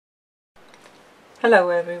Hello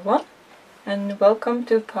everyone, and welcome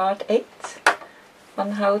to part 8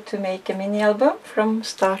 on how to make a mini album from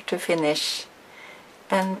start to finish.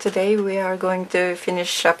 And today we are going to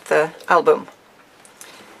finish up the album.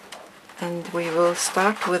 And we will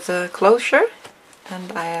start with the closure,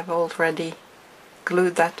 and I have already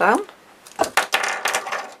glued that down.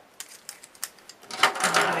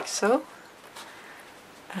 Like so.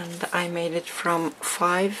 And I made it from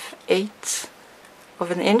 5/8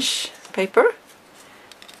 of an inch paper.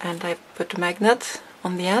 And I put a magnet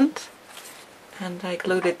on the end, and I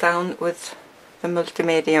glued it down with the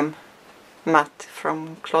multimedium mat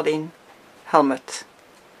from Claudine Helmut.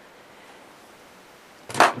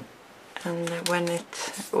 And when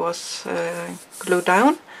it was glued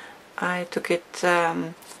down, I took it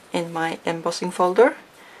in my embossing folder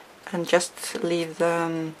and just leave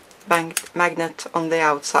the magnet on the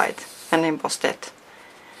outside and embossed it.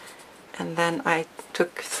 And then I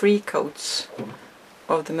took 3 coats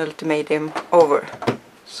of the multimedium over,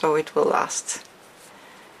 so it will last.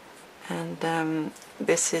 And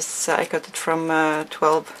this is, I cut it from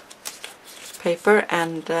 12 paper,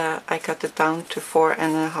 and I cut it down to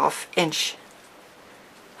 4.5 inch,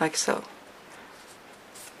 like so.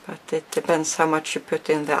 But it depends how much you put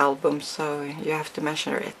in the album, so you have to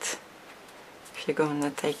measure it if you're going to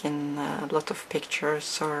take in a lot of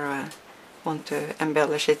pictures or want to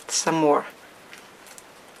embellish it some more.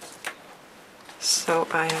 So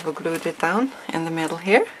I have glued it down in the middle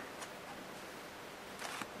here.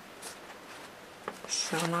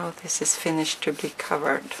 So now this is finished to be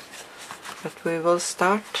covered. But we will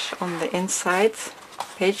start on the inside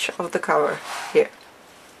page of the cover here.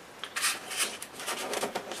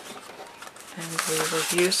 And we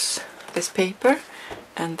will use this paper,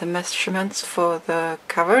 and the measurements for the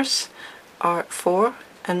covers are 4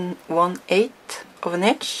 1/8 of an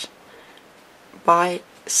inch by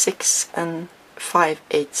 6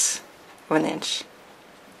 5/8 of an inch.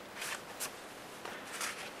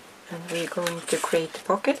 And we're going to create a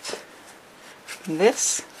pocket from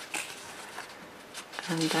this.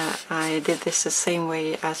 And I did this the same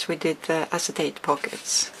way as we did the acetate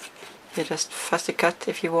pockets. You just fussy cut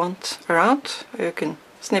if you want around, or you can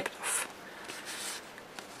snip it off.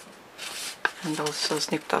 And also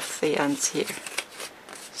snipped off the ends here,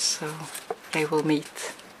 so they will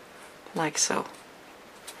meet like so.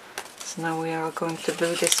 So now we are going to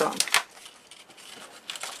glue this on.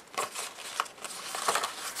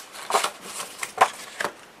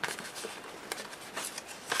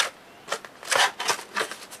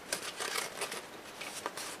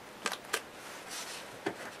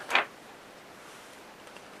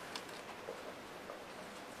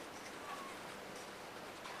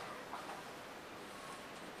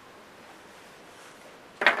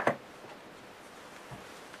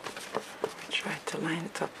 Try to line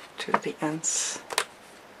it up to the ends,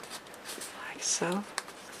 like so.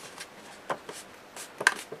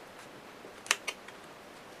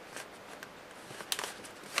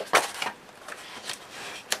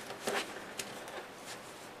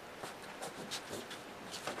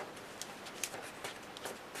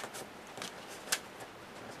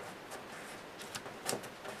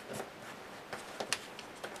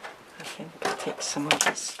 I think I'll take some of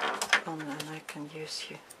this on, and I can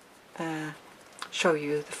show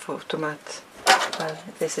you the photo mat while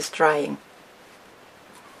this is drying.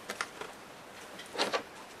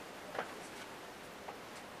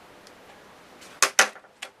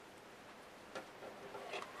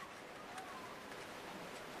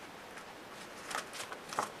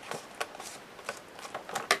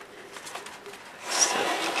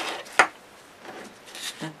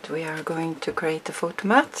 And we are going to create a photo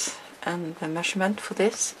mat, and the measurement for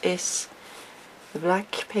this is the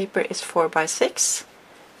black paper is 4 by 6,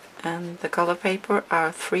 and the color paper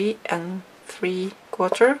are 3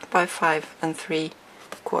 3/4 by 5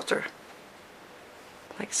 3/4,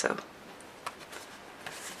 like so.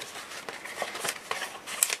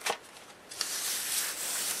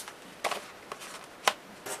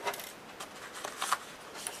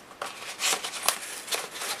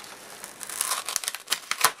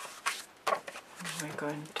 And we're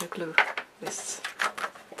going to glue this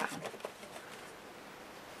down.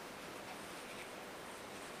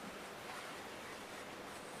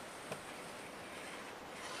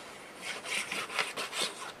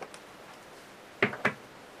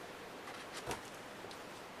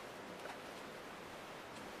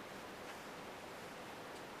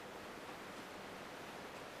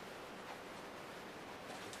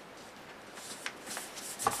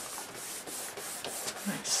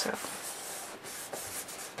 Like so.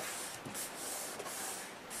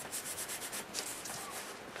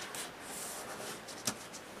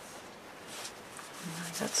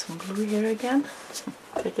 add some glue here again,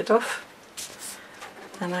 take it off,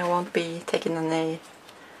 and I won't be taking any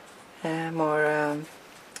more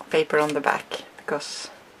paper on the back because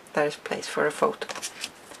there is place for a photo.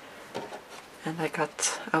 And I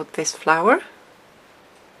cut out this flower,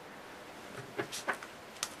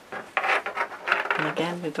 and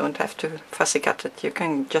again you don't have to fussy cut it, you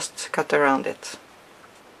can just cut around it.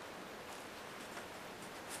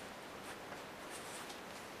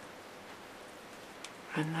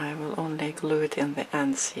 And I will only glue it in the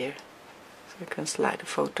ends here, so you can slide the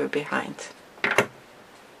photo behind, like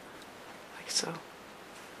so.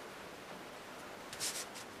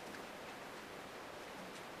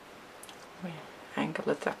 We angle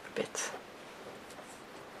it up a bit.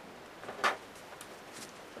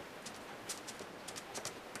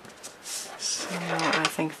 So now I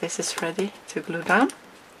think this is ready to glue down.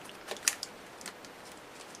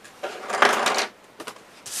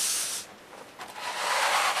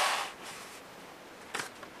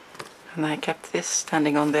 And I kept this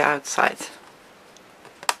standing on the outside.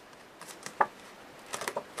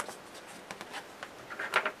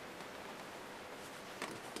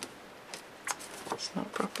 It's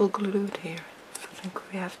not properly glued here. I think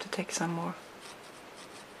we have to take some more.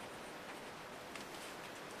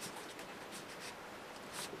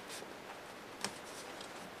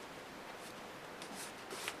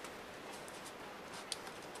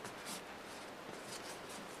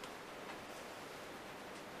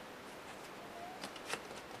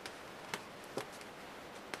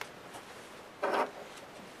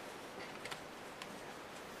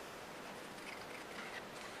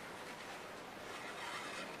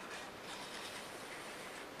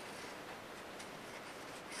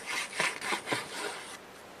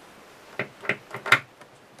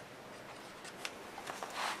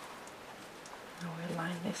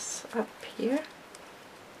 This up here.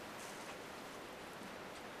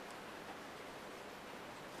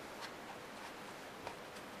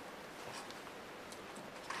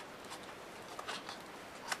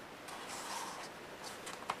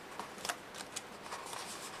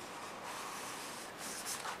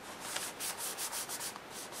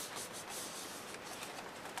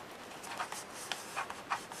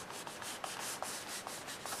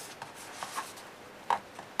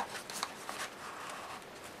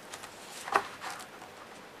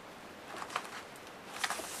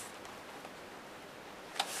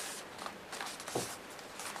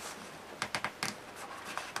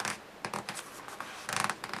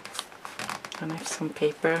 And if some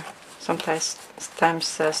paper sometimes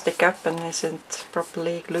stick up and isn't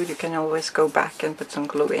properly glued, you can always go back and put some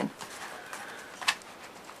glue in.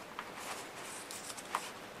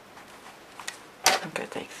 I'm going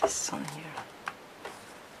to take this on here.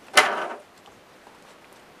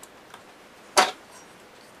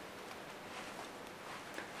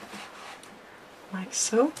 Like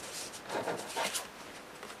so.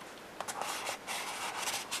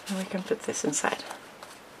 And we can put this inside.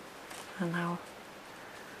 And now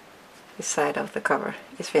this side of the cover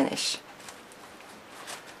is finished.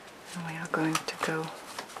 And we are going to go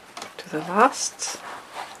to the last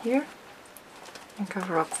here and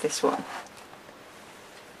cover up this one.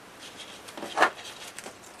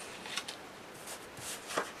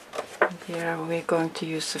 And here we're going to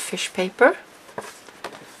use a fish paper,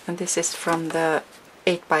 and this is from the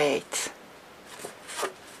 8x8.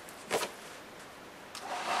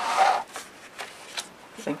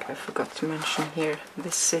 I think I forgot to mention here,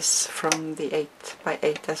 this is from the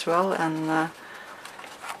 8x8 as well, and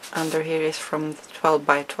under here is from the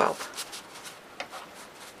 12x12.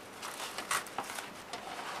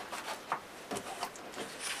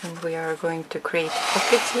 And we are going to create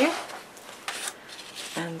pockets here,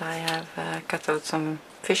 and I have cut out some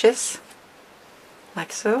fishes,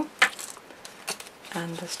 like so,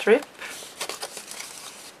 and a strip.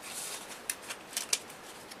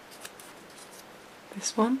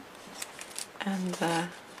 This one, and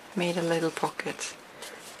made a little pocket,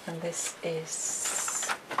 and this is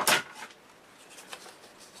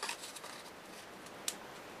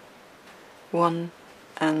one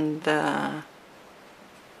and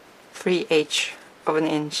 3/8 of an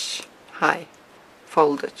inch high,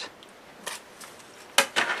 folded.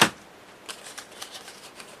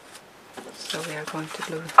 So we are going to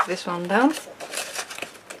glue this one down.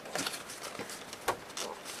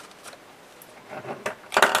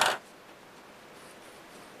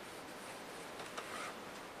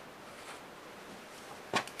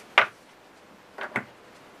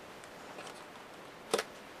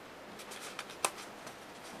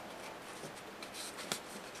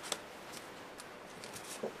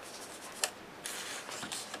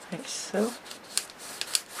 Like so.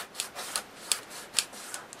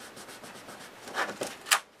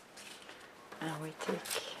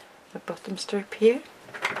 strip here.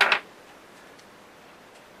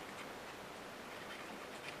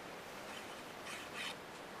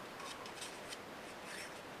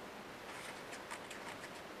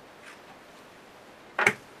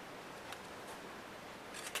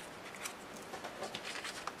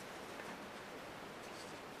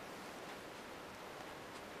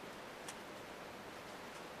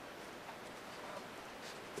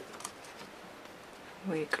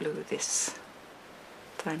 We glue this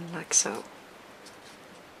down like so.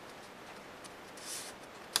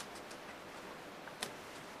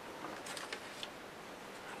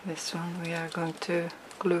 This one we are going to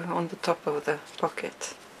glue on the top of the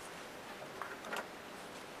pocket.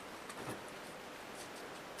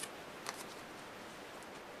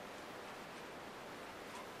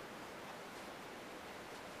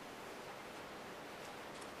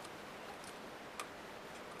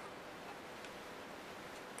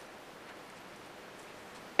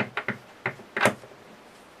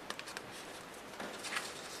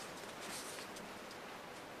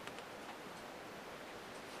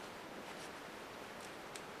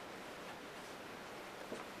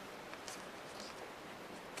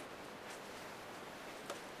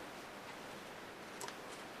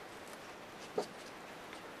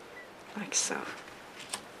 Like so. And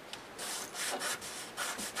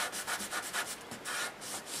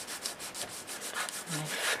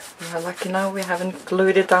if we are lucky now, we haven't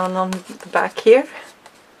glued it down on the back here.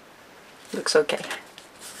 Looks okay.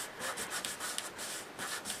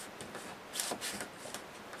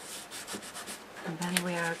 And then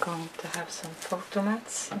we are going to have some photo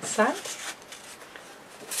mats inside.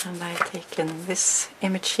 And I've taken this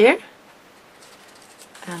image here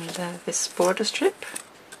and this border strip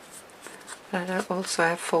that I also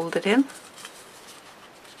have folded in,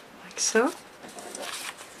 like so.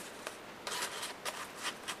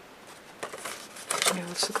 We're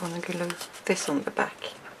also going to glue this on the back.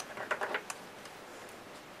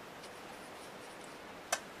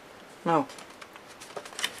 No,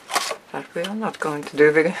 that we are not going to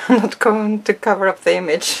do. We're not going to cover up the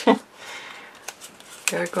image.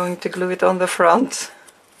 We are going to glue it on the front.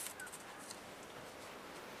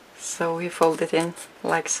 So we fold it in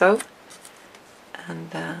like so.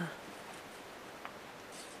 And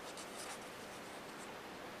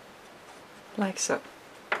like so.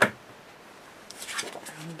 And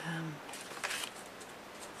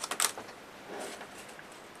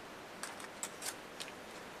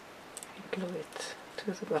glue it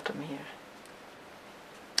to the bottom here.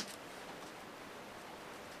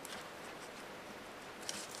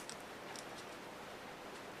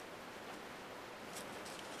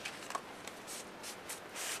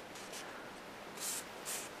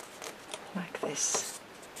 Like this.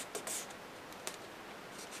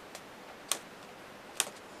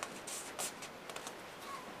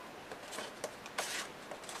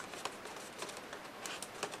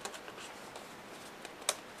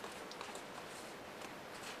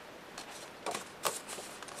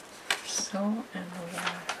 So, and we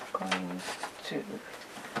are going to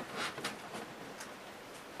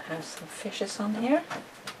have some fishes on here.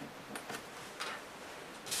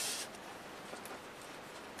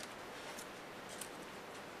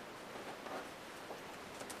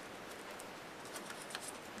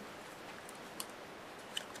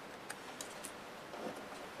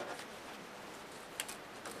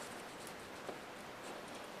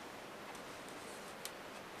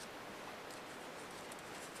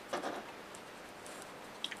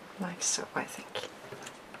 Like so, I think.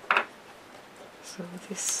 So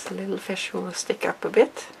this little fish will stick up a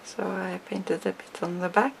bit, so I painted a bit on the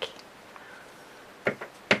back.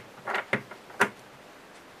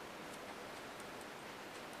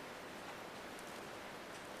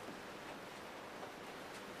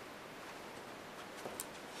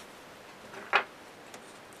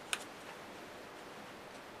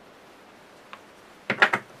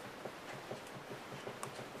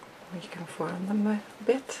 We can form them a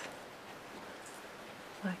bit,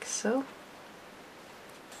 like so,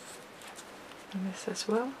 and this as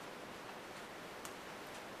well.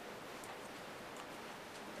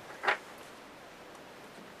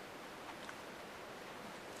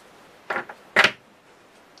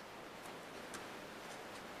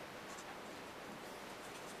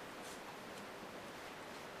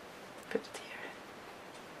 Put it here.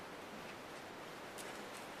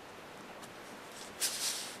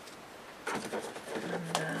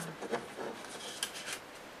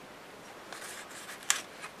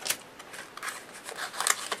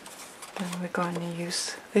 And then we're going to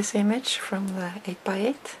use this image from the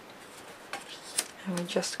 8x8, and we're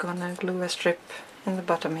just gonna glue a strip in the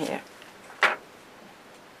bottom here.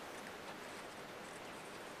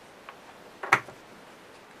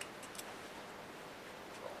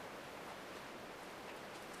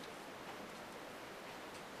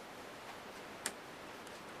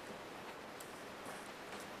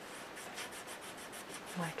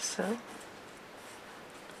 like so,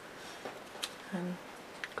 and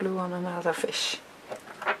glue on another fish.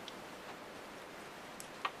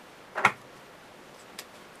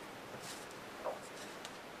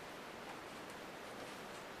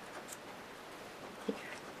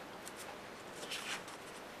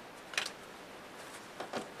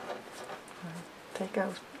 Take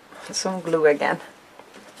out some glue again.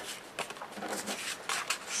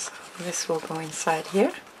 So this will go inside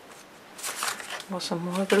here. Or some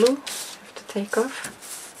more glue I have to take off.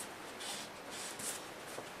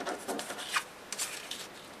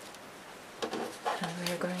 And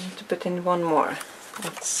we are going to put in one more.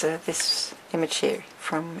 It's this image here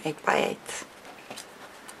from 8x8.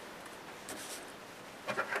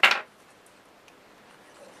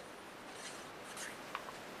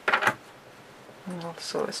 And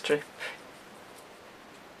also a strip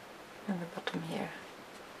in the bottom here,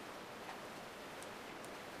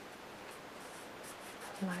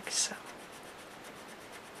 like so.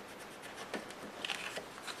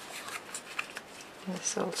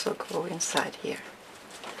 This also go inside here.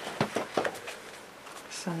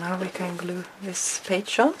 So now we can glue this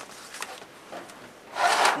page on,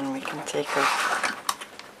 and we can take off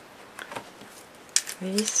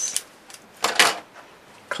these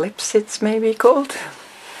clips, it's maybe called.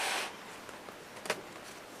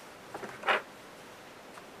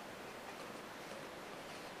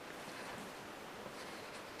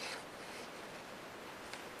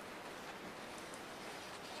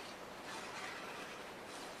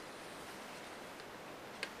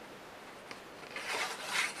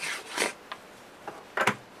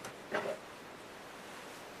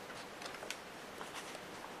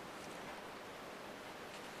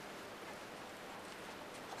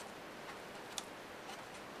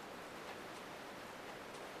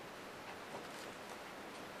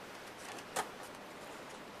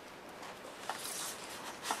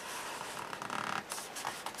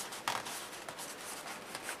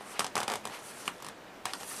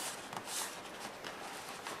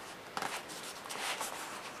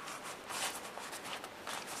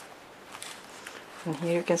 And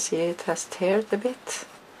here you can see it has teared a bit,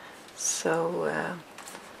 so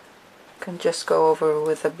you can just go over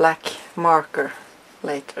with a black marker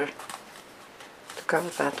later to cover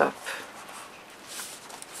that up.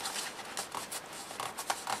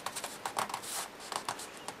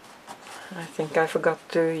 I think I forgot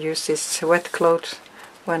to use this wet cloth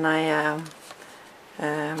when I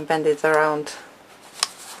bend it around.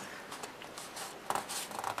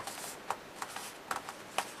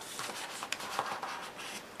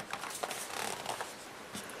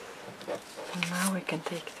 Now we can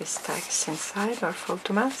take these tags inside our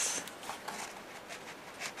photomats,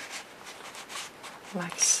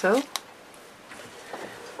 like so,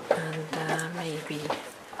 and maybe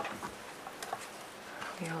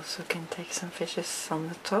we also can take some fishes on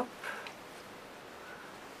the top.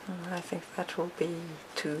 I think that will be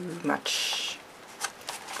too much.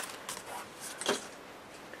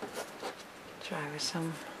 Try with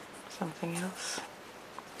something else.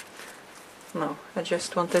 No, I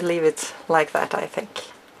just want to leave it like that, I think.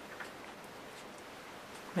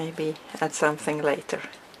 Maybe add something later.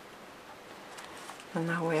 And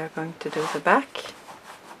now we are going to do the back.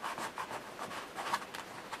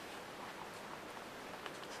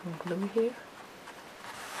 Some glue here.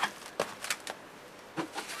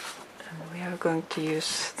 And we are going to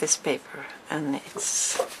use this paper, and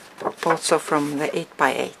it's also from the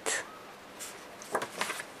 8x8.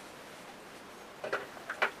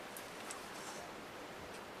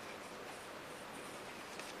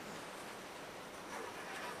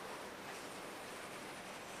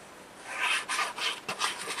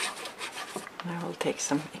 I will take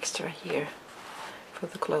some extra here for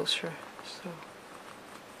the closure, so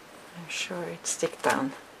I'm sure it stick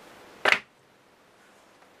down.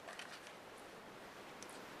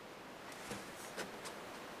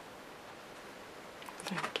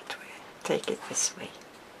 Take it this way.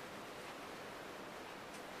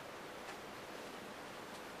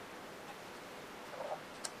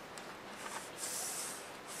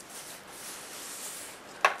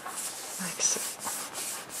 Like so.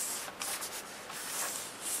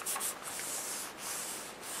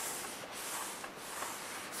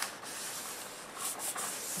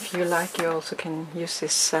 If you like, you also can use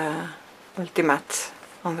this Ultimate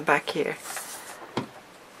on the back here,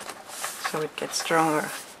 so it gets stronger.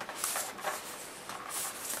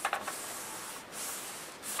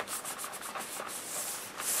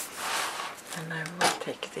 And I will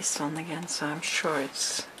take this on again, so I'm sure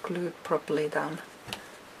it's glued properly down.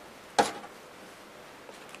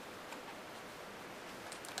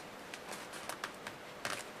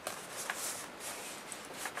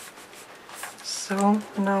 So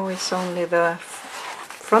now it's only the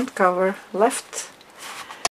front cover left.